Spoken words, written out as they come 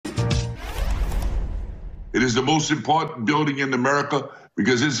It is the most important building in America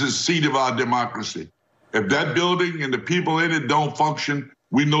because it's the seat of our democracy. If that building and the people in it don't function,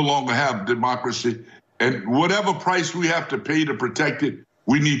 we no longer have democracy. And whatever price we have to pay to protect it,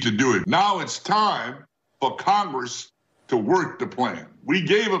 we need to do it. Now it's time for Congress to work the plan. We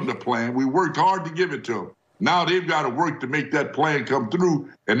gave them the plan. We worked hard to give it to them. Now they've got to work to make that plan come through,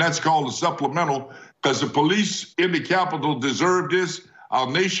 and that's called a supplemental, because the police in the Capitol deserve this,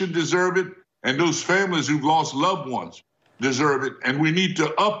 our nation deserve it, and those families who've lost loved ones deserve it, and we need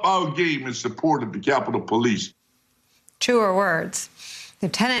to up our game in support of the Capitol Police. Truer words.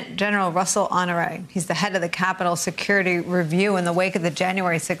 Lieutenant General Russell Honore, he's the head of the Capitol Security Review in the wake of the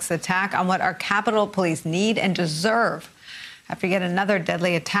January 6th attack on what our Capitol Police need and deserve after yet another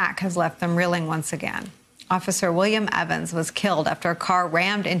deadly attack has left them reeling once again. Officer William Evans was killed after a car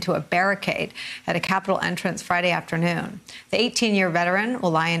rammed into a barricade at a Capitol entrance Friday afternoon. The 18-year veteran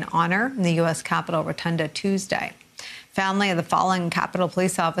will lie in honor in the U.S. Capitol Rotunda Tuesday. Family of the fallen Capitol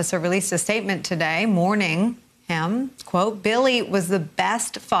Police officer released a statement today mourning him. Quote, Billy was the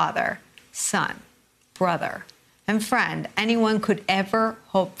best father, son, brother, and friend anyone could ever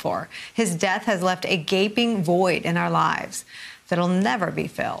hope for. His death has left a gaping void in our lives that'll never be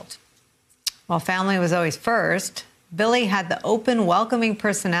filled. While family was always first, Billy had the open, welcoming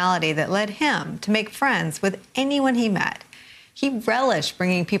personality that led him to make friends with anyone he met. He relished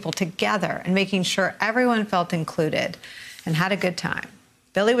bringing people together and making sure everyone felt included and had a good time.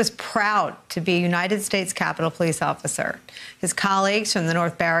 Billy was proud to be a United States Capitol Police officer. His colleagues from the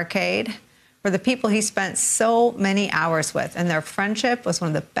North Barricade were the people he spent so many hours with, and their friendship was one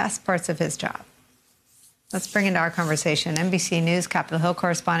of the best parts of his job. Let's bring into our conversation NBC News Capitol Hill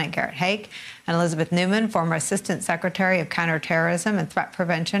correspondent Garrett Haake and Elizabeth Neumann, former Assistant Secretary of Counterterrorism and Threat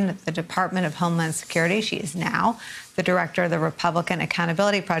Prevention at the Department of Homeland Security. She is now the director of the Republican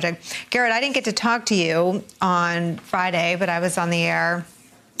Accountability Project. Garrett, I didn't get to talk to you on Friday, but I was on the air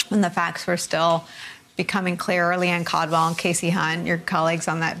when the facts were still becoming clearer. Leanne Caldwell and Casey Hunt, your colleagues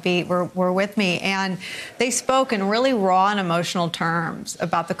on that beat, were with me, and they spoke in really raw and emotional terms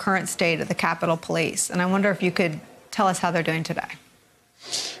about the current state of the Capitol Police. And I wonder if you could tell us how they're doing today.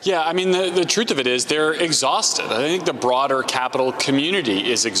 Yeah, I mean, the truth of it is they're exhausted. I think the broader Capitol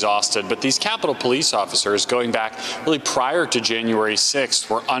community is exhausted, but these Capitol Police officers, going back really prior to January 6th,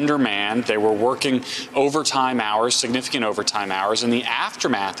 were undermanned. They were working overtime hours, significant overtime hours. In the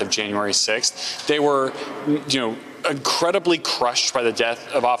aftermath of January 6th, they were, incredibly crushed by the death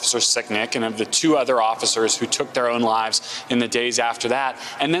of Officer Sicknick and of the two other officers who took their own lives in the days after that.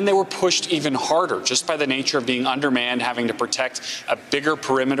 And then they were pushed even harder just by the nature of being undermanned, having to protect a bigger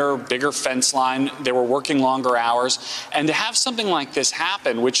perimeter, bigger fence line. They were working longer hours. And to have something like this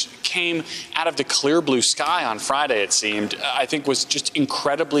happen, which came out of the clear blue sky on Friday, it seemed, I think was just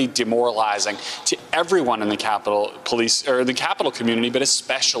incredibly demoralizing to everyone in the Capitol Police, or the Capitol community, but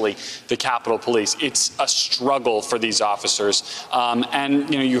especially the Capitol Police. It's a struggle for these officers.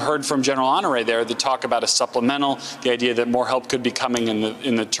 And you heard from General Honore there the talk about a supplemental, the idea that more help could be coming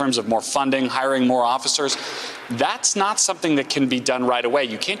in the terms of more funding, hiring more officers. That's not something that can be done right away.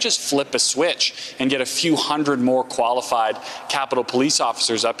 You can't just flip a switch and get a few hundred more qualified Capitol Police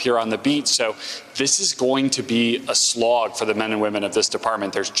officers up here on the beat. So this is going to be a slog for the men and women of this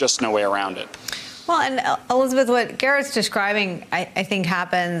department. There's just no way around it. Well, and Elizabeth, what Garrett's describing, I think,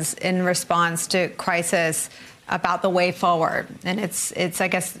 happens in response to crisis about the way forward. And it's I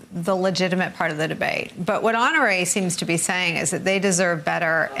guess, the legitimate part of the debate. But what Honore seems to be saying is that they deserve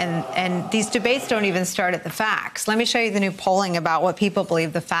better. And these debates don't even start at the facts. Let me show you the new polling about what people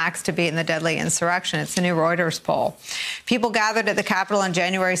believe the facts to be in the deadly insurrection. It's a new Reuters poll. People gathered at the Capitol on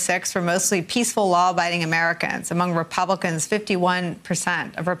January 6th were mostly peaceful, law-abiding Americans. Among Republicans,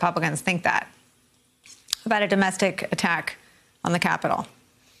 51% of Republicans think that about a domestic attack on the Capitol,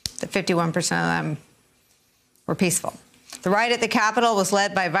 that 51% of them were peaceful. The riot at the Capitol was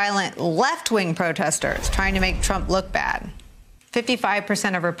led by violent left-wing protesters trying to make Trump look bad.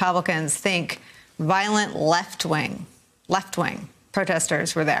 55% of Republicans think violent left-wing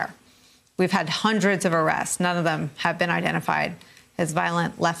protesters were there. We've had hundreds of arrests. None of them have been identified as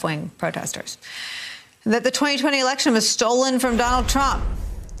violent left-wing protesters. That the 2020 election was stolen from Donald Trump.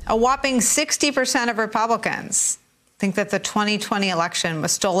 A whopping 60% of Republicans think that the 2020 election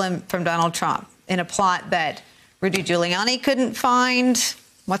was stolen from Donald Trump in a plot that Rudy Giuliani couldn't find.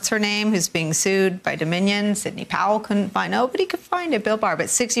 What's her name? Who's being sued by Dominion? Sidney Powell couldn't find. Nobody could find it. Bill Barr. But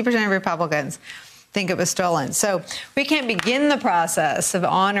 60% of Republicans think it was stolen. So we can't begin the process of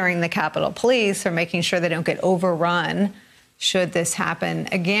honoring the Capitol Police or making sure they don't get overrun should this happen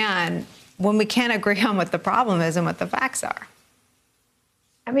again when we can't agree on what the problem is and what the facts are.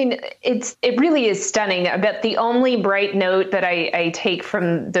 I mean, it really is stunning. I bet the only bright note that I take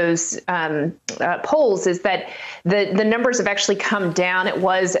from those polls is that the numbers have actually come down. It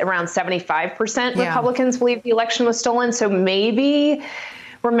was around 75% Republicans believe the election was stolen. So maybe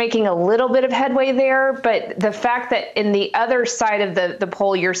we're making a little bit of headway there. But the fact that in the other side of the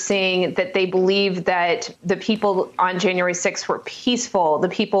poll, you're seeing that they believe that the people on January 6th were peaceful. The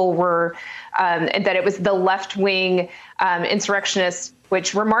people were that it was the left wing insurrectionists,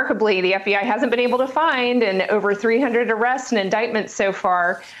 which remarkably the FBI hasn't been able to find, and over 300 arrests and indictments so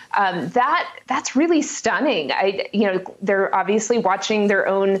far. That's really stunning. They're obviously watching their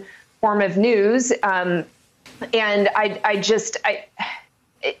own form of news, and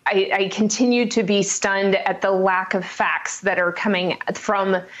I continue to be stunned at the lack of facts that are coming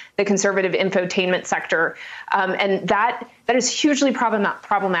from the conservative infotainment sector, and that is hugely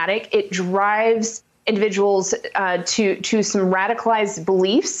problematic. It drives individuals to some radicalized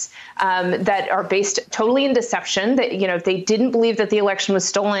beliefs that are based totally in deception. That, if they didn't believe that the election was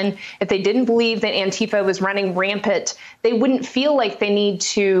stolen, if they didn't believe that Antifa was running rampant, they wouldn't feel like they need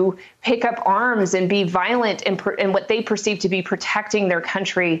to pick up arms and be violent in what they perceive to be protecting their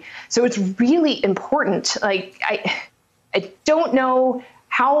country. So it's really important. Like, I don't know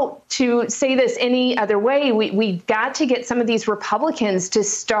how to say this any other way. We've got to get some of these Republicans to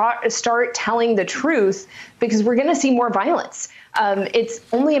start telling the truth, because we're going to see more violence. It's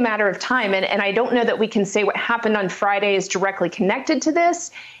only a matter of time. And I don't know that we can say what happened on Friday is directly connected to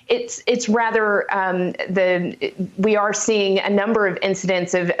this. It's rather we are seeing a number of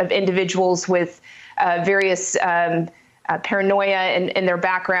incidents of individuals with various paranoia in their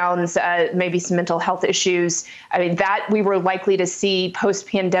backgrounds, maybe some mental health issues. I mean, that we were likely to see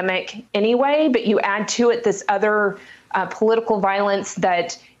post-pandemic anyway, but you add to it this other political violence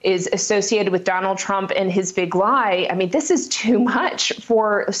that is associated with Donald Trump and his big lie. I mean, this is too much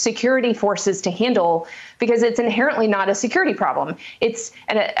for security forces to handle, because it's inherently not a security problem. It's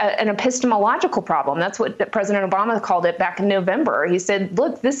an epistemological problem. That's what President Obama called it back in November. He said,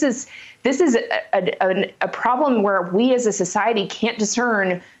 look, this is a problem where we as a society can't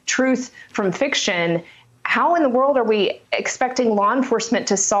discern truth from fiction. How in the world are we expecting law enforcement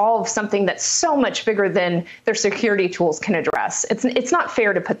to solve something that's so much bigger than their security tools can address? It's not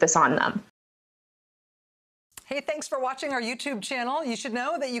fair to put this on them. Hey, thanks for watching our YouTube channel. You should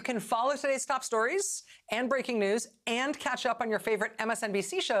know that you can follow today's top stories and breaking news and catch up on your favorite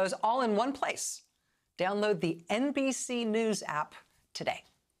MSNBC shows all in one place. Download the NBC News app today.